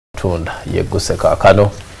amatunda yegguse kaakano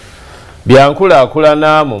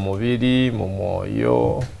byankulaakulana mu mubiri mu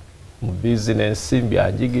mwoyo mu bizinensi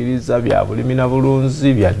byanjigiriza bya bulimi na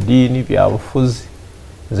bulunzi bya ddiini bya bufuzi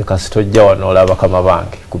nze kasitojja wano olaba kama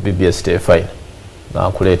bange ku BBS Fine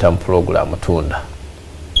nankuleeta mu pulogulaamu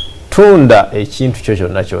tunda ekintu kyo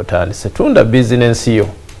kyonna kyotandise tunda bizinensi yo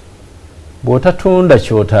bw'otatunda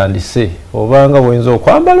kyotandise obanga bw'oyinza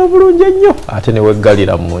okwambala obulungi ennyo ate ne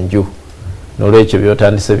weggalira mu nju n'olwekyo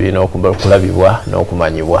byotandise birina okulabibwa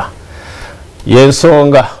n'okumanyibwa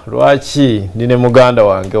yensonga lwaki ndine muganda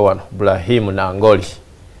wange wano Ibrahim Nangoli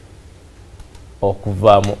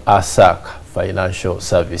okuva mu Asaak Financial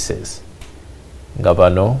Services nga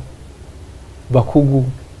bano bakugu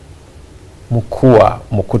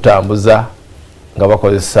mu kutambuza nga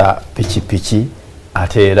bakozesa piki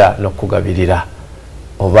ate era n'okugabirira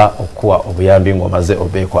oba okuwa obuyambi ng'omaze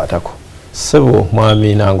obeekwatako. Ssebo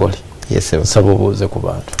mwami Nangoli nsaba obuuze ku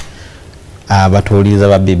bantu abatuuliza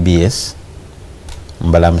ba BBS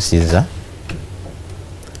mbalamusiza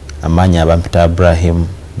amanyi abampita Ibrahim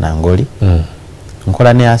Nangoli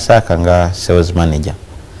nkola ne Asaak nga sales manager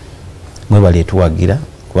mwe bali tuwagira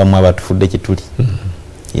kuba mwe abatufudde kituli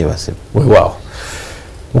yebase wow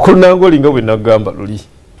mukulu Nangoli nga bwe nagamba luli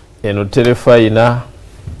eno telefayina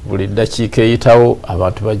buli ddakiika eyitawo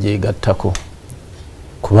abantu bagyegattako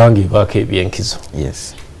kubanga ebaako ebyenkizo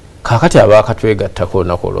yes kaakati abaakatwegattako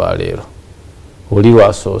olunaku olwaleero oli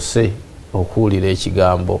lwasoose okuwulira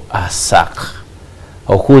ekigambo Asaak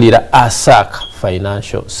okuwulira Asaak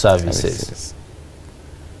Financial Services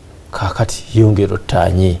kaakati yongera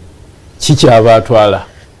ottaanye kikyabaatwala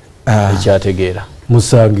ekyategeera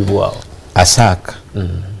musangibwawo Asaak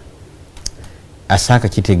Asaak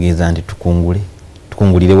kitegeeza nti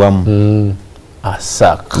tukungulire wamu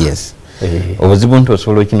Asaak yes obuzibu nti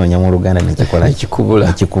osobola okinoonya mu Luganda nekikola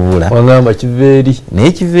ekikubula wangamba kiveeri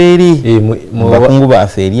naye kiveeri bakungu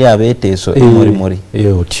baffe eri abeeteeso emurimuri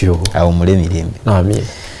otyo awo mule mirembe amin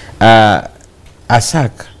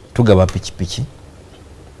Asaak tugaba pikipiki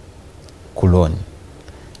ku looni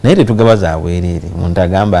naye tetugaba za bwereere omuntu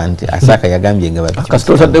agamba nti Asaak yagambye ngaba pikipiki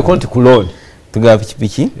kasita otaddeko nti ku looni tugaba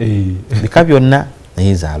pikipiki bika byonna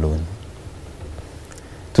naye za looni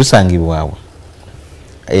tusangibwawa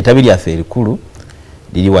etabi lyaffe erikulu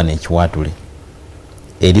liri wano ekiwatule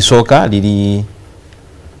erisooka liri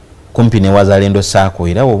kumpi ne Wazalendo Sacco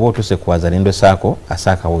era oba otuse ku Wazalendo Sacco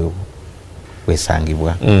Asaak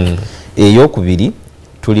wesangibwa eyokubiri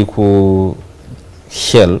tuli ku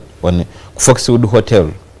Shell ku Foxwood Hotel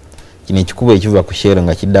kino ekikubo ekiva ku Shell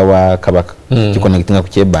nga kidda wa Kabaka kikonectinga ku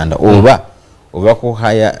Kyebanda oba ku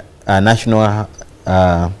haya national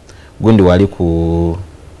gundi wali ku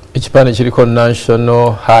ekipande kiriko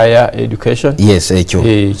National Higher Education yes ekyo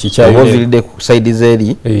obavilide ku side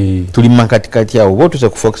zeri tuli makatikati awo oba otuse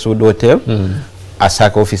ku Foxwood Hotel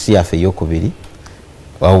Asaak office yaffe eyokubiri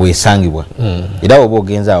awo wesangibwa era oba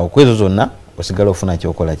ogenza awo kwezo zonna osigala ofuna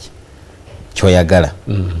kyokola kyoyagala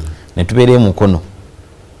netubeere mukono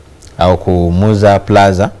awo ku Muza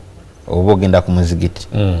Plaza oba ogenda ku Muzigiti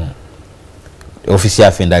office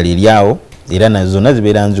yaffe endala eri awo era nazo zonna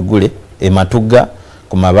zibeera nzigule Ematuga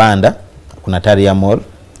ku Mabanda ku Natalia Mall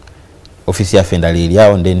office yaffe endala eri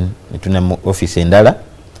awo then netuna office endala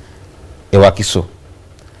ewakiso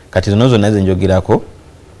kati zino zonna zenjogerako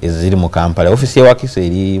eziri mu Kampala office ewakiso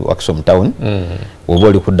eri Wakiso mu town oba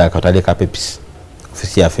oli kudda akatale ka Pepsi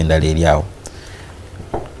office yaffe endala eri awo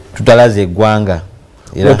tutalaze eggwanga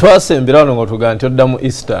era twasembera wano ng'otugamba nti odda mu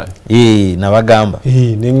Eastern nabagamba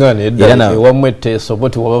nengane edda ewamu etteeso bo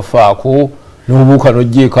tewabafaako n'obuuka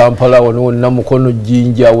n'ojja e Kampala wano wonna Mukono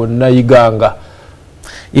Jjinja wonna Iganga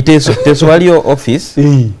iteeso waliyo office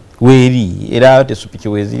weeri era tesupiki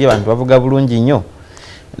weeziri abantu bavuga bulungi nnyo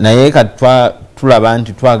naye kati tulaba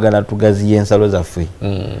nti twagala tugaziya ensalo zaffe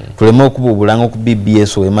tuleme okuba obulanga ku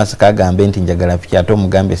BBS Masaka agambe nti njagala piki ate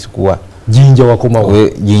omugambe sikuwa Jjinja wakomawo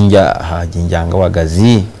Jjinja nga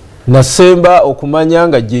wagazi nasemba okumanya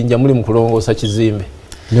nga Jjinja muli mu kulongoosa kizimbe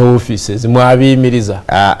ne offices mwabiyimiriza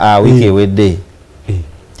wiki ewedde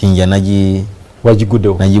Jjinja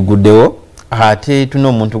nagiguddewo ate tuna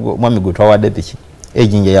omuntu mwami gwe twawadde piki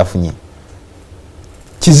Jjinja yafunye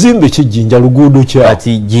kizimbe kijjinja luguudo kya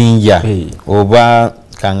ati Jjinja oba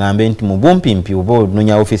kangambe nti mu bumpimpi oba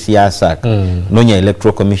nonya office ya Asaak nonya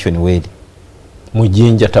electoral commission weli mu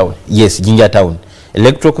Jjinja town yes Jjinja town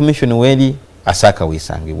electoral commission weli Asaak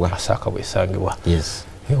wesangibwa yes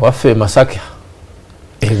waffe Masaka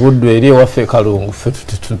ebuddu eri waffe Kalungu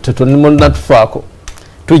tetunimonna tufaako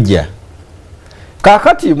tujja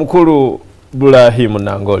kakati mukulu Ibrahim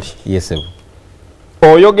Nangoli yes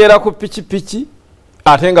oyogera ku pikipiki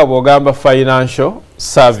atenga bwogamba financial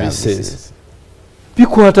services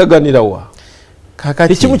bikwataganira wa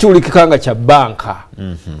kakati ekimu kiwulikikanga kya banka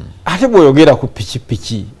ate bw'oyogera ku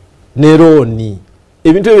pikipiki ne looni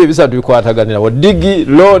ebintu ebyo bisatu bikwataganira wa digi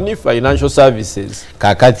loan financial services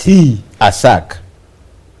kakati Asaak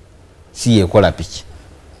si yekola piki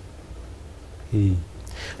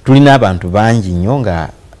tulina abantu bangi nnyo nga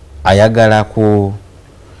ayagala ku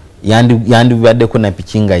yandibaddeko na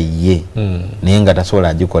piki nga ye naye nga tasobola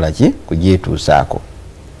agikola ki kugyetuusaako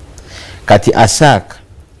kati Asaak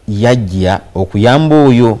yajja okuyamba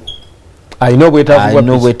oyo alina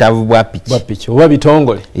obwetaavu bwa piki oba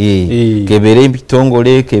bitongole kebere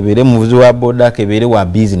bitongole kebere muvuzi wa boda kebere wa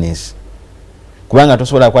business kubanga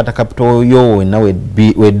tosobola kukwata capital yo wena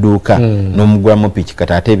wedduuka n'omugulamu piki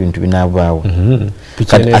kati ate ebintu binaavaawo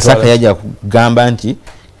kati Asaak yajja kugamba nti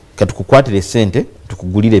katukukwatire ssente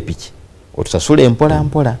tukugulire piki otusasule mpola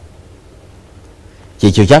mpola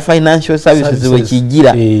kyekyo kya financial services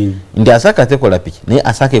wekijira nti Asaak tekola piki naye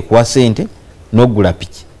Asaak ekuwa ssente n'ogula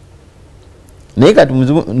piki naye kati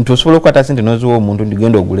ntosobola okukwata ssente n'oziwa omuntu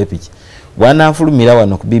ndigenda ogule piki bwanaafulumira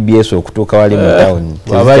wano ku BBS okutuuka wali mu tawuni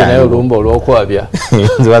wabayi naye olumba olw'okwabya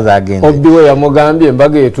ziba zagenze obbi we yamugambye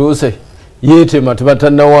embaga etuuse yeetema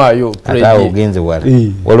tebatannawaayo ate awo ogenze wala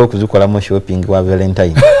waliwo okuzikolamu shopping wa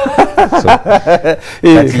Valentine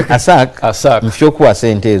kati Asaak mufye okuwa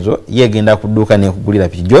ssente ezo yegenda ku dduuka nekugulira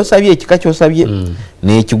piki gyosabye ekika kyosabye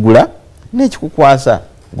n'ekigula n'ekikukwasa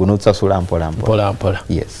gunotusasula mpola mpola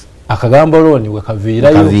yes akagambo looni we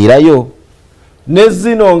kaviirayo ne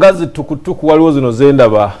zino nga zitukutuku waliwo zino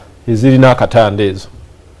zendaba ezirina akatanda ezo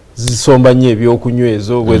zisomba nnyo ebyokunywa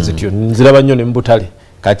ezo bwe zityo nziraba nnyo ne mu butale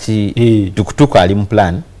kati tukutuku ali mu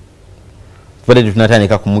plan tubadde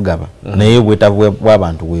tunatandika kumugaba naye obwetaavu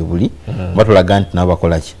bw'abantu bwe buli batulaga nti nabo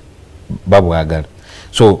bakola ki babwagala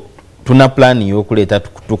so tuna plan y'okuleeta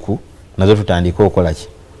tukutuku nazo tutandika okukola ki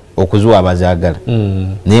okuziwa abazaagala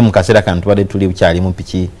naye mu kaseera kano tubadde tuli bukyali mu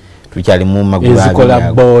piki tukyali mu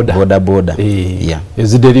magula boda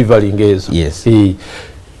ezidelivering ezo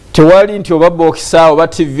tewali nti oba bokisa oba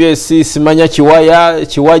TVS simanya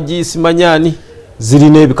kiwaji simanyani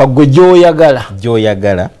zirina ebikaggwe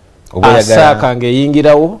gyoyagala Asaak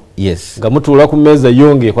ng'eyingirawo nga mutuula ku mmeeza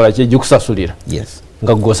yo ng'ekola ki gikusasulira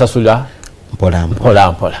nga gwosasulira mpola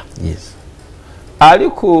ali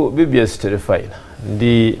ku BBS Telefina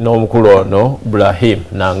ndi n'omukulu ono Ibrahim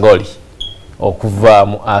Nangoli okuva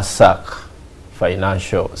mu Asaak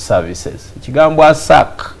Financial Services ekigambo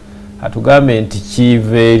Asaak atugambe nti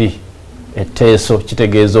kiva eri etteeso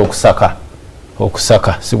kitegeeza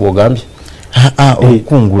okusaka si bwogambye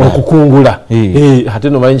okukungula ate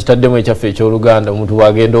nomanyi nkitaddemu ekyaffe ekyoluganda omuntu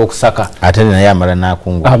bwagenda okusaka ate naye amala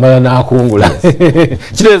n'akungula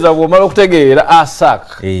kitegeeza bw'omala okutegeera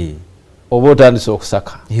Asaak oba otandise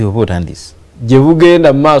okusaka gye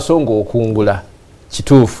bugenda mu maaso ng'okungula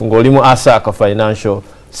kituufu ng'oli mu Asaak Financial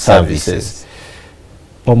Services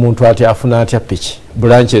omuntu ati afuna atya piki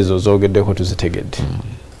branch ezo zoogeddeko tuzitegedde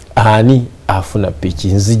ani afuna piki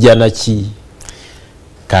nzija naki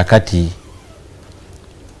kakati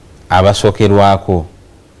abasookerwako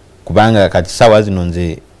kubanga kati sawa zino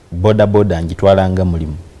nze boda njitwalanga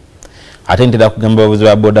mulimu ate ntera kugamba abavuzi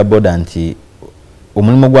ba boda nti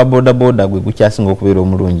omulimu gwa boda gwe gukyasinga okubeera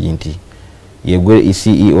omulungi nti yegwe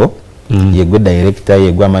CEO yegwe director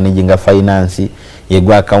yegwe managing finance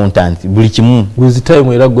yegwe accountant buli kimu with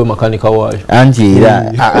time era gwe makanika waayo anti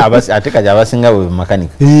era ate kati abasinga bwe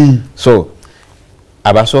makanika so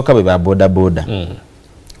abasooka bwe ba boda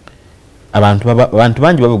abantu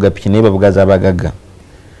bangi bavuga piki naye bavuga z'abagagga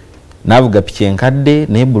navuga piki enkadde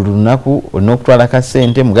naye buli lunaku olina okutwala ka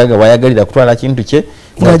ssente mugagga wayagalira kutwala kintu kye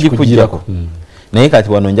ng'agikuggyako naye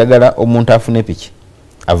kati wano njagala omuntu afune piki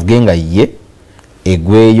avuge nga ye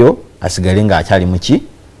egweyo asigale nga akyali muki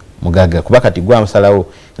mugagga kuba kati gwa musalawo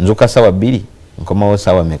nzuka sawa 2 nkomawo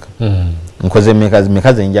sawa meka nkoze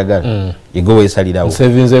meka zenjagala yego wesalirawo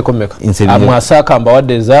nsevinzeeko meka amwasaaka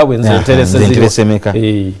mbawadde ezaabwe nzenterese meka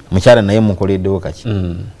mukyala naye mukoleddewo kaki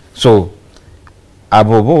so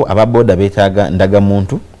abo ababoda beetaaga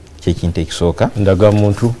ndagamuntu kyekintu ekisooka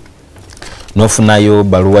ndagamuntu nofunayo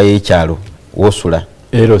baluwa y'ekyalo wosula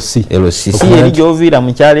LC si eri gy'oviira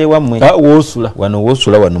mu kyalo ewammwe wosula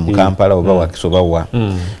wano mu Kampala oba wakisoba wa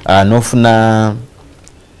nofuna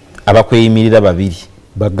abakweyimirira 2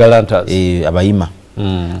 bagalantas abayima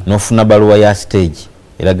nofuna baluwa ya stage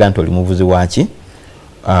eraga nti oli muvuzi waki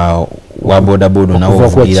wa boda nawo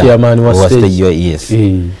ovugira wa stage yes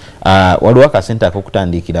waliwo akasente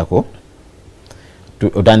akokutandikirako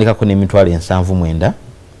otandikako n'emitwalo 7,900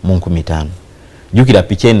 mu 15 jukira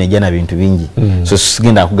piki ene jana bintu bingi so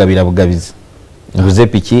sigenda kugabira bugabizi nguze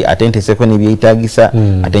piki ate nteseko n'ebyetagisa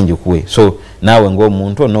ate njikuwe. So naawe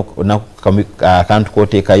ng'omuntu onaku akantu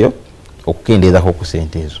k'oteekayo okukendeezako ku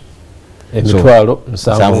ssente ezo. Emitwalo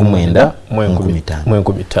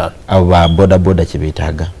 7,915 abo ba boda kye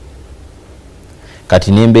beetaaga.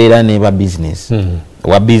 Kati n'embeera n'eba business.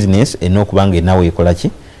 Wa business eno okubanga enaawe ekola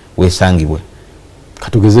ki weesangibwe.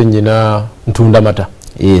 Katugeze nnyina ntunda mata.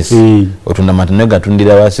 Yes. Otunda mata naye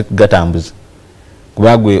gatundira wasi gatambuza.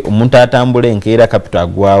 Kuba gwe omuntu atambula enkeera capital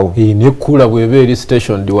agwawo. Nekkula bw'eba eri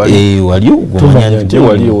station di wali. Wali gumanya nti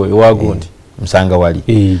waliwo ewagundi. Musanga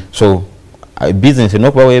wali. So business eno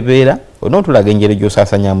okuba weebeera onootulaga engeri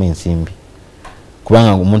gy'osaasanyamu ensimbi.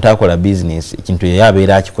 Kubanga omuntu akola business ekintu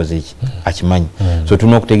yabeera akikoze eki akimanyi. So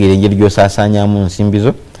tulina okutegeera engeri gy'osaasanyamu ensimbi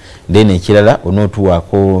zo. Then ekirala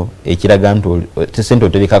onootuwaako ekiraga nti ssente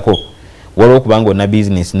oterekako waliwo okubanga olina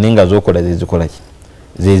business nenga z'okola zezikola ki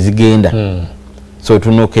zezigenda. So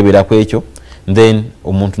tulina okukebera ku ekyo. Then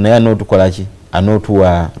omuntu naye anootukola ki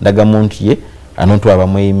anootuwa ndagamuntu ye anootuwa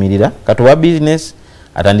bamweyimirira kati owa business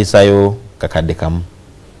atandisayo kakadde kamu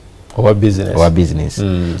owa business.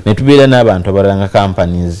 Ne tubeera n'abantu abalala nga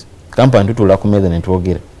companies tutuula ku meeza ne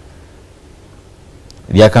twogera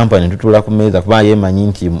bya company tutuula ku meeza kuba yemanyi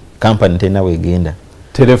nti company tena weegenda.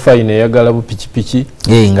 Telefine eyagala bupikipiki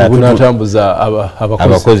obunatambuza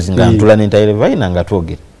abakozi nga ntula ne telefine nga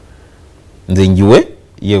twogera nze njiwe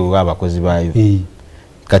yewe abakozi baayo.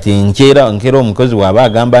 Kati nkera omukozi waaba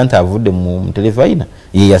agamba nti avudde mu telefine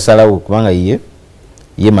ye yasalawo kubanga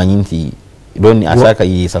yemanyi nti loan Asaaka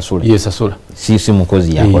yesasula si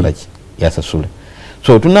mukozi yakola ki yasasula.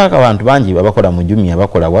 So tunaka abantu bangi abakola mu Jumia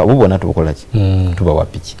abakola bo bona tubakola ki tuba wa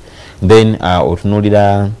piki. Then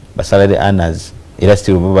otunulira basalary earners era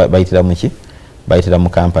still bayitira mu ki bayitira mu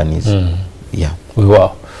companies.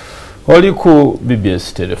 Wow. Oli ku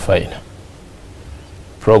BBS Telefine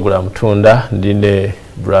program tunda ndine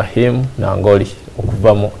Ibrahim Nangoli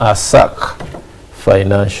okuva mu Asaak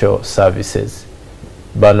Financial Services.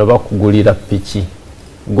 Bano bakugulira piki.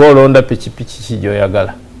 Golonda piki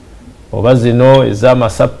kijoyagala. Oba zino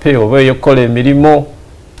ez'amasappe oba eyokola emirimu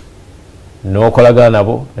n'okolagana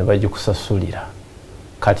nabo ne bagikusasulira.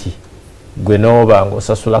 Kati gwe n'oba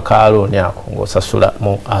ng'osasula kalooni ako ng'osasula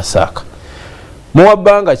mu Asaaka. Muwa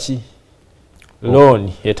bbanga ki?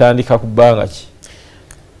 Looni etandika ku bbanga ki?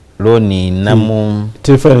 Looni namu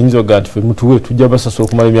Telefine nyizo gati fe mutuwe tujja basasula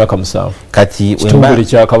okumala emyaka 7. Kati kitongole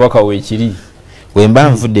kya Kabaka weekiri. Wemba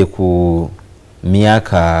nvudde ku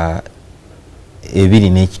myaka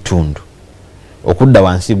 2.5 okudda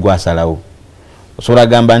wansi gwasalawo osobola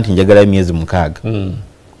gamba nti njagala emyezi 6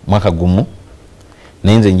 mwaka gumu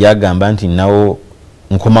naye nze njagamba nti nawo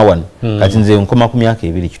nkoma wano kati nze nkoma ku myaka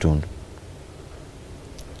 2.5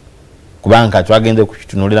 kubanga twagenze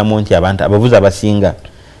kukitunuliramu nti abantu abavuzi abasinga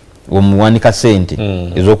omuwanika ssente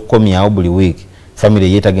ez'okukomyawo buli week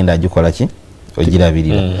family yeetagenda agikola ki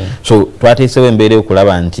ogirabirira. So twateesewo embeera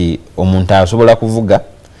okulaba nti omuntu asobola kuvuga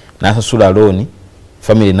n'asasula looni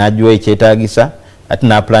family n'agiwa ekyetaagisa ate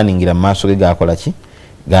n'aplaningira mu maaso ge gakola ki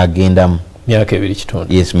gagendamu myaka 2.5.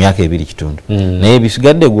 Yes, myaka 2.5. Naye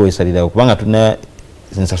bisigadde gweweesalirawo kubanga tulina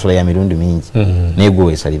ensasula ya mirundi mingi naye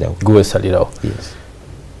gweweesalirawo. Yes.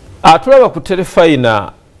 Atulaba ku Telefine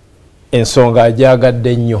ensonga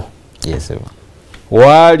ajagadde nnyo. Yes.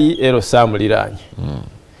 Waali ero saamuliraanye.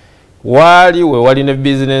 Waali we wali ne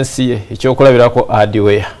business ye ekyokulabirako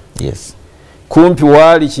hardware. Yes. Kumpi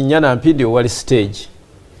waali Kinyana Mpindi wali stage.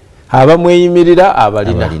 Abamweyimirira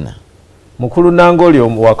abalina. Mukulu Nangoli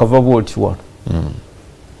wakava bwoti wano.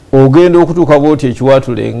 Ogenda okutuuka bwoti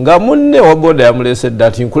ekiwatule nga munne wa boda yamuleesedde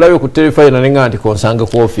ati nkulabe ku Telefine nenga nti konsange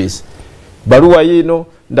ku office. Baluwa yino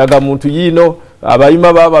ndaga muntu yino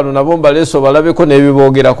abayima babano nabo mbaleso balabeko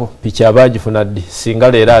n'ebiboogerako piki abagifuna ddi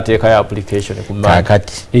singa leero ateeka ya application ku mali.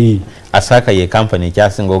 Kakati Asaaka ye company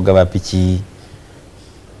ekyasinga okugaba piki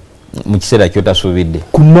mu kiseera kyotasuubidde.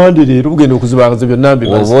 Ku Mande leero ugenda okuzibangaza byonna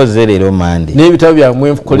mbibaza. Oboze leero Mande. N'ebitabo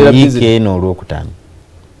byammwe nkolera business. Wiiki eno olwokutaano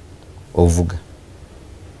ovuga.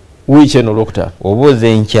 Wiiki eno olwokutaano.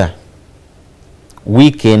 Oboze enkya.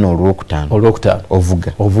 Wiiki eno olwokutaano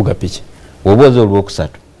ovuga piki. Oboze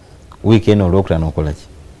olwokusatu. Wiiki eno olwokutaano okola ki?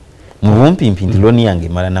 Mu bumpimpi nti looni yange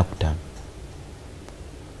emala nnaku 5.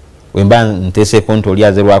 Wemba nteeseeko nti oli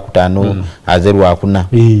aze lwakutaano aze lwakuna.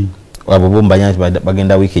 Abo bombanya nti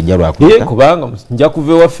bagenda wiiki ejja lwakuna. Kubanga nja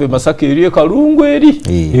kuva ewaffe Masaka eri ekalungu eri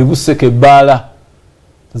ebuseke ebbaala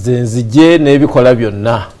nze nzije n'ebikola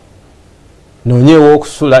byonna noonyeewo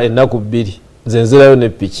okusula ennaku 2 nze nzirayo ne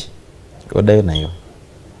piki oddayo nayo.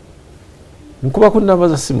 Nkuba ku namba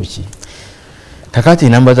za simu ki? Kakati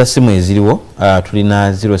namba za simu eziriwo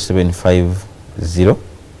tulina 0750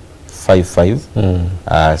 55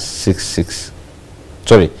 66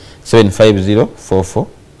 sorry 750445566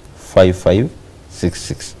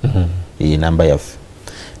 iyi namba yafu.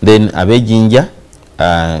 Then abejinja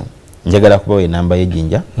njagala kubawa enamba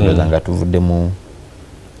y'ejinja ndoza nga tuvudde mu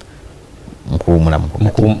mkuumulamu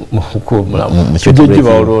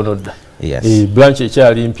kijiba olwonoda branch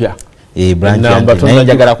ekyali mpya branch naye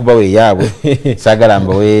njagala kubawa eyaabwe saagala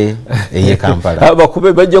mbawe eye Kampala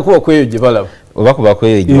abakube bajja kuba kweyo gye balaba oba kuba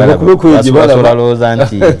kweyo gye balaba looza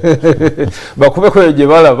nti bakube kweyo gye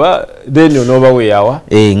balaba then onoobawe yawa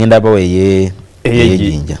ngenda bawe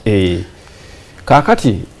eyejinja.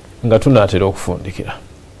 Kaakati nga tunaatera okufundikira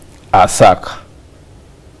Asaak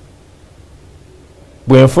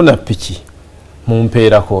bwenfuna piki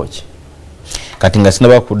mumpeerako ki kati nga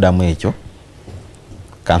sinaba kuddamu ekyo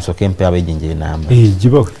kansoke mpe abejinja enamba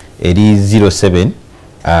eri 07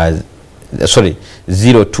 sorry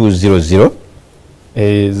 0200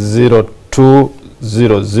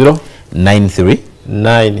 0200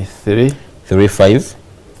 93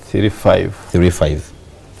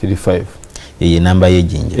 35 iyi namba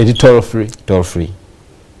y'ejinja eri toll free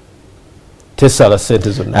tesala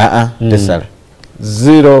sente zonna tesala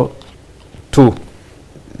 0200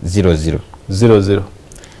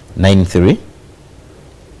 93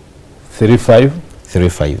 35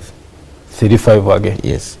 again.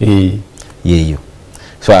 Yes. Yeyo.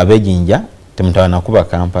 So abejinja temutawana kuba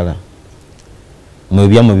Kampala.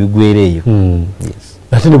 Mwebya mu bigwereyo. Yes.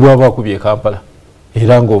 Ate ne bwaba kubye Kampala.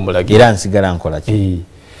 Era ngo omulagi. Era nsigala nkola ki.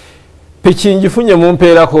 Piki njifunye mu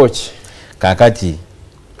mpeera kochi. Kakati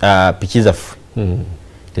piki zafu.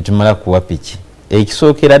 Tetumala kuwa piki.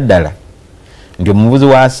 Ekisookera ddala ndio mubuzi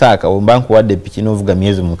wa Asaak ombanku wadde piki novuga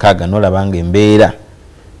myezi mukaga nolabanga embeera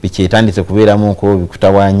piki etandise kubeeramu ko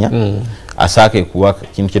bikutawanya. Asaak ekuwa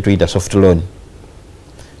kintu kye tuyita soft loan.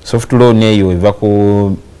 Soft loan eyo eva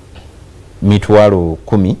ku mitwalo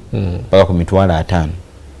 10 mpaka ku mitwalo 5.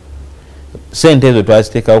 Sente ezo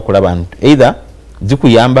twaziteekawo okulaba either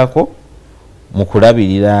zikuyambako mu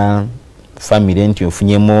kulabirira family nti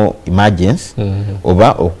ofunyemo emergency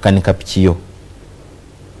oba okukanika piki yo.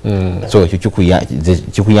 So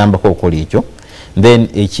kikuyambako okola ekyo. Then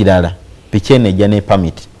ekirala piki enejja ne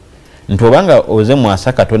permit nti obanga oze mu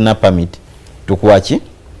Asaak tonna permit tukuwaki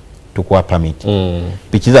tukuwa permit.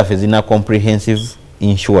 Piki zaffe zina comprehensive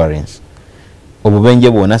insurance. Obubenje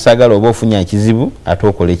bwona saagala oba ofunya ekizibu ate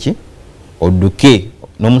okole ki odduke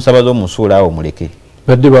n'omusabazi omusuula awo muleke.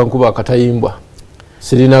 Badde bankuba akatayimbwa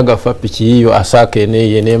sirina gafa piki yiyo Asaak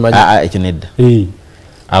eneye n'emaji ekyo nedda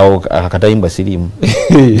awo akatayimbwa sirimu.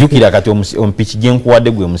 Jukira kati ompiki gye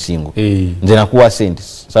nkuwadde gwe musingo nze nakuwa sente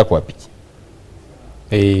sakuwa piki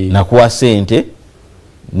nakuwa sente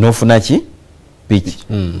nofuna ki piki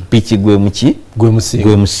piki gwe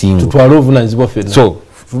musingo tutwala obuvunanyizibwa ffenna. So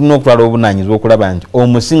tulina okutwala obuvunanyizibwa okulaba nti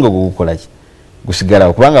omusingo gwe gukola ki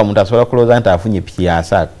gusigalawo kubanga omuntu asobola kulowooza nti afunye piki ya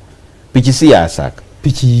Asaak. Piki si ya Asaak,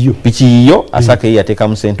 piki yiyo Asaak ye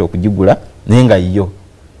yateekamu sente okugigula naye nga yiyo.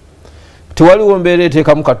 Tewaliwo mbeera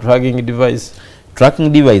eteekamu ka tracking device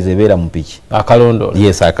ebeera mu piki akalondoola.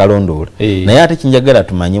 Yes, akalondoola. Naye ate kinjagala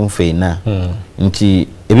tumanye mu ffeena nti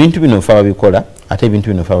ebintu bino ffe ababikola ate ebintu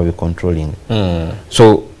bino ffe ababicontrolling.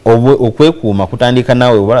 So okwekuuma kutandika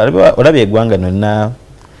naawe olabye eggwanga nonna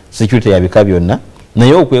security yabika byonna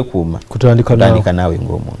naye okwekuuma kutandika naawe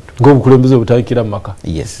ng'omuntu ng'obukulembeze obutandikira mu maka.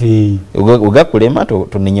 Yes. Ogakulema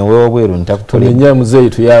tonenya webweru ntakukolema. Tonenya muzeeyi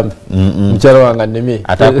tuyambe. Mukyala wange annemye.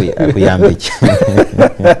 Ate akuyambe ki?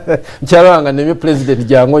 Mukyala wange annemye president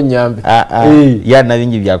jangu nnyambe. Yalina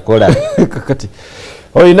bingi byakola. Kakati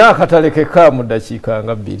olina akataleke ka mu ddakiika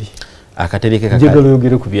nga 2. Akatereke kakali. Njagala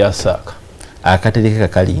oyogere ku bya Asaak. Akatereke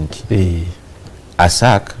kakali nti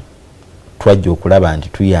Asaak twajja okulaba nti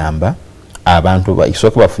tuyamba abantu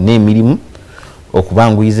isooka bafune emirimu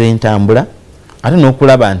okubanguyiza entambula ate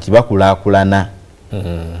n'okulaba nti bakulaakulana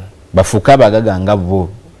bafuuka abagaga nga bo.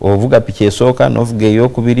 Ovuga piki esooka n'ovuga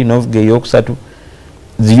ey'okubiri n'ovuga ey'okusatu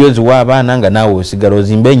ziriyo ziwa abaana nga naawe osigala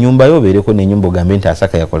ozimba ennyumba yo obeereko n'ennyumba ogambe nti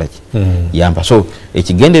Asaak yakola ki yamba. So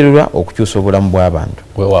ekigendererwa okukyusa obulamu bw'abantu.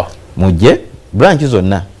 Mujje branch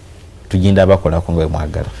zonna tugenda abakolako nga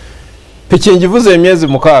mwagala. Piki njivuze emyezi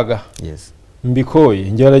 6. Yes. Mbikoye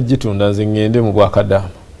njala gitunda nze ngende mu Bwakadaama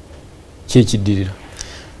kyekiddirira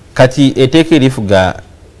kati eteeka erifuga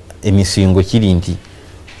emisingo kiri nti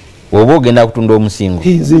oba ogenda kutunda omusingo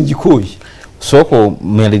nze njikoye soko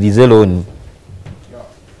malirize loan.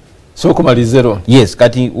 Yes,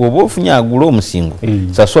 kati oba ofunye agula omusingo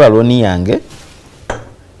sasula loan yange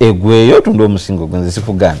egweyo tunda omusingo gwenze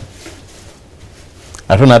sifugana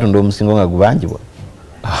ate natunda omusingo nga gubanjibwa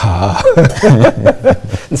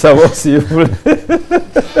nsaba osiibule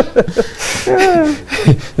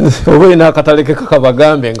oba olina akatale ke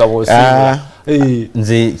kakabagambe nga bw'osiibula.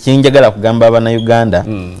 Nze kinjagala kugamba Abannayuganda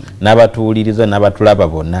n'abatuwuliriza n'abatulaba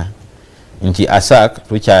bonna nti Asaak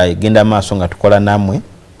tukyagenda maaso nga tukola nammwe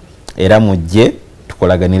era mujje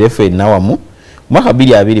tukolaganire ffenna wamu mwaka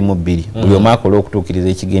 2022 buli omu akola okutuukiriza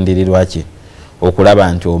ekigendererwa kye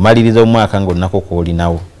okulaba nti omaliriza omwaka ng'onnako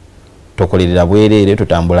kw'olinawo tokolerera bwereere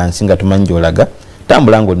tutambula nsi nga tumanyi gy'olaga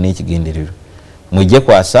tambula ng'olina ekigendererwa. Mujje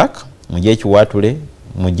ku Asaak mujje ekiwaatule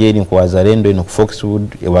mujje eri ku Wazalendo eno ku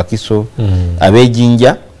Foxwood ewakiso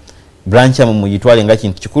ab'Ejjinja branch yammwe mugitwale nga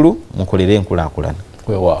kintu kikulu mukolere enkulaakulana.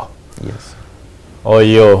 Weewaawo. Yes.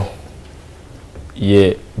 Oyo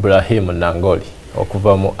ye Ibrahim Nangoli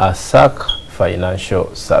okuva mu Asaak Financial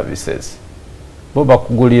Services. Bo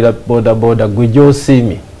bakugulira boda boda gwe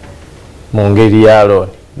gy'osiimye mu ngeri ya loan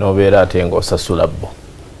n'obeera ate ng'osasula bo.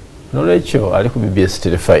 Nolwekyo ali ku BBS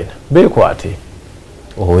Telefine beekwate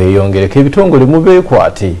oweyongereko ebitongole mu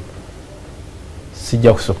beekwate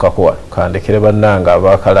sijja kusukako wano kandekere bannanga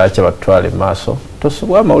abakalaaca batutwale maaso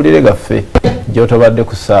tosubwa amawulire gaffe gy'otobadde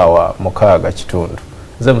ku ssaawa 6 kitundu.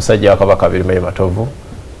 Nze musajja wa Kabaka Birime Matovu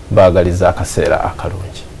mbaagaliza akaseera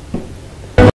akalungi.